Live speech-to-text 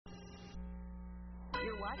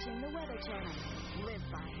You're watching the Weather Channel. Live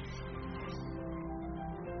by it.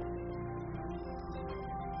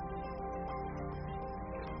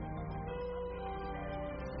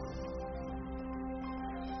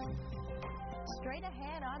 Straight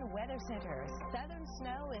ahead on Weather Center, southern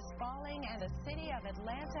snow is falling and the city of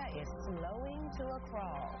Atlanta is slowing to a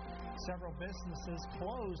crawl. Several businesses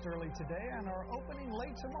closed early today and are opening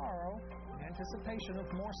late tomorrow in anticipation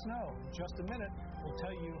of more snow. In just a minute, we'll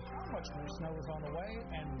tell you how much more snow is on the way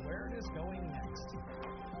and where it is going next.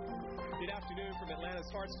 Good afternoon from Atlanta's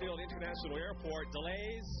Hartsfield International Airport.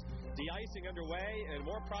 Delays, de-icing underway, and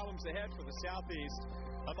more problems ahead for the southeast.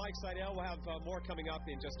 I'm Mike Seidel. We'll have more coming up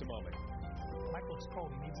in just a moment. Mike looks cold.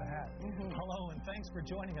 He needs a hat. Hello, and thanks for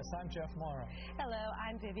joining us. I'm Jeff Morrow. Hello,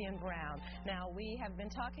 I'm Vivian Brown. Now, we have been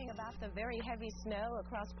talking about the very heavy snow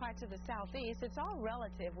across parts of the southeast. It's all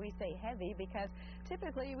relative. We say heavy because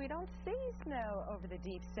typically we don't see snow over the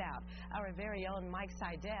deep south. Our very own Mike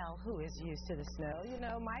Seidel, who is used to the snow. You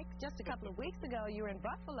know, Mike, just a couple of weeks ago you were in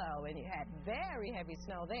Buffalo and you had very heavy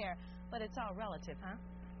snow there, but it's all relative, huh?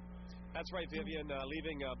 That's right, Vivian.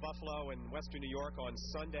 Leaving Buffalo and western New York on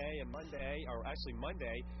Sunday and Monday, or actually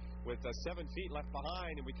Monday, with 7 feet left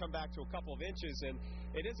behind, and we come back to a couple of inches, and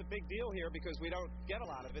it is a big deal here because we don't get a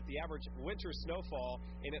lot of it. The average winter snowfall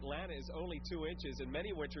in Atlanta is only 2 inches, and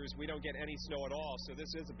many winters we don't get any snow at all, so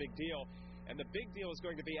this is a big deal. And the big deal is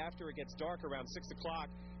going to be after it gets dark around 6 o'clock,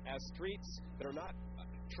 as streets that are not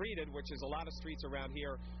treated, which is a lot of streets around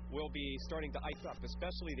here, will be starting to ice up,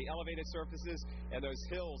 especially the elevated surfaces and those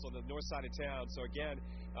hills on the north side of town. So again,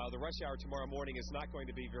 the rush hour tomorrow morning is not going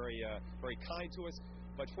to be very kind to us.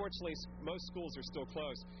 But fortunately, most schools are still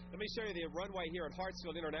closed. Let me show you the runway here at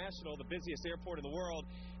Hartsfield International, the busiest airport in the world.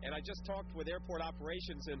 And I just talked with airport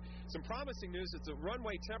operations, and some promising news is the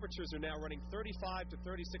runway temperatures are now running 35 to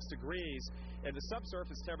 36 degrees, and the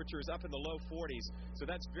subsurface temperature is up in the low 40s. So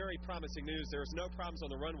that's very promising news. There's no problems on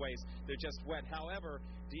the runways. They're just wet. However,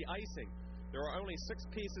 de-icing. There are only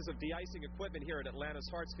 6 pieces of de-icing equipment here at Atlanta's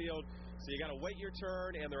Hartsfield, so you got to wait your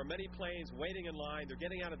turn, and there are many planes waiting in line. They're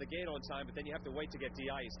getting out of the gate on time, but then you have to wait to get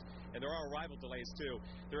de-iced, and there are arrival delays too.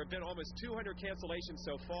 There have been almost 200 cancellations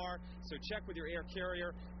so far, so check with your air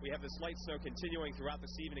carrier. We have this light snow continuing throughout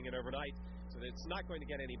this evening and overnight, so it's not going to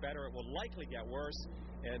get any better. It will likely get worse,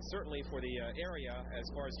 and certainly for the area, as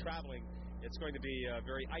far as traveling, it's going to be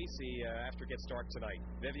very icy after it gets dark tonight.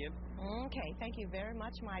 Vivian? Okay, thank you very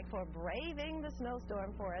much, Mike, for braving the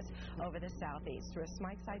snowstorm for us over the southeast. It's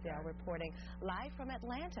Mike Seidel reporting live from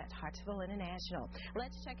Atlanta at Hartsfield International.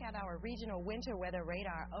 Let's check out our regional winter weather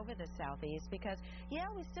radar over the southeast because, yeah,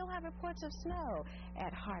 we still have reports of snow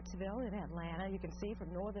at Hartsfield in Atlanta. You can see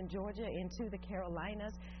from northern Georgia into the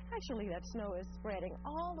Carolinas. Actually, that snow is spreading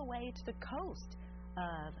all the way to the coast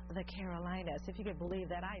of the Carolinas. If you could believe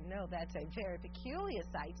that, I know that's a very peculiar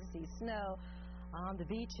sight to see snow on the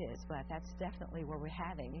beaches, but that's definitely where we're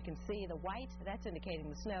having. You can see the white, that's indicating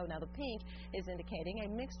the snow. Now the pink is indicating a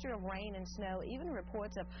mixture of rain and snow, even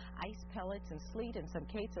reports of ice pellets and sleet in some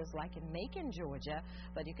cases like in Macon, Georgia.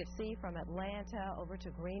 But you can see from Atlanta over to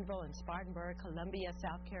Greenville and Spartanburg, Columbia,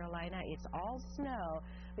 South Carolina, it's all snow.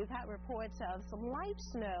 We've had reports of some light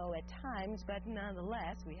snow at times, but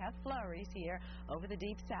nonetheless, we have flurries here over the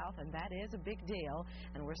deep south, and that is a big deal.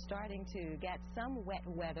 And we're starting to get some wet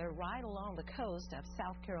weather right along the coast of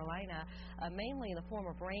South Carolina, mainly in the form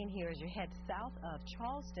of rain here as you head south of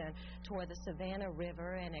Charleston toward the Savannah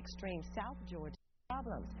River and extreme South Georgia.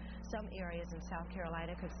 Problems. Some areas in South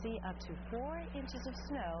Carolina could see up to 4 inches of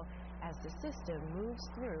snow as the system moves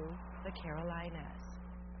through the Carolinas.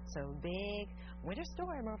 So big winter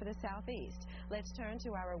storm over the southeast. Let's turn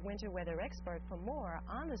to our winter weather expert for more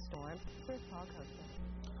on the storm. Here's Paul Costa.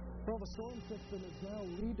 Well, the storm system is now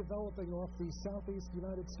redeveloping off the southeast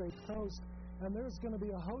United States coast, and there's going to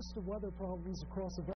be a host of weather problems across the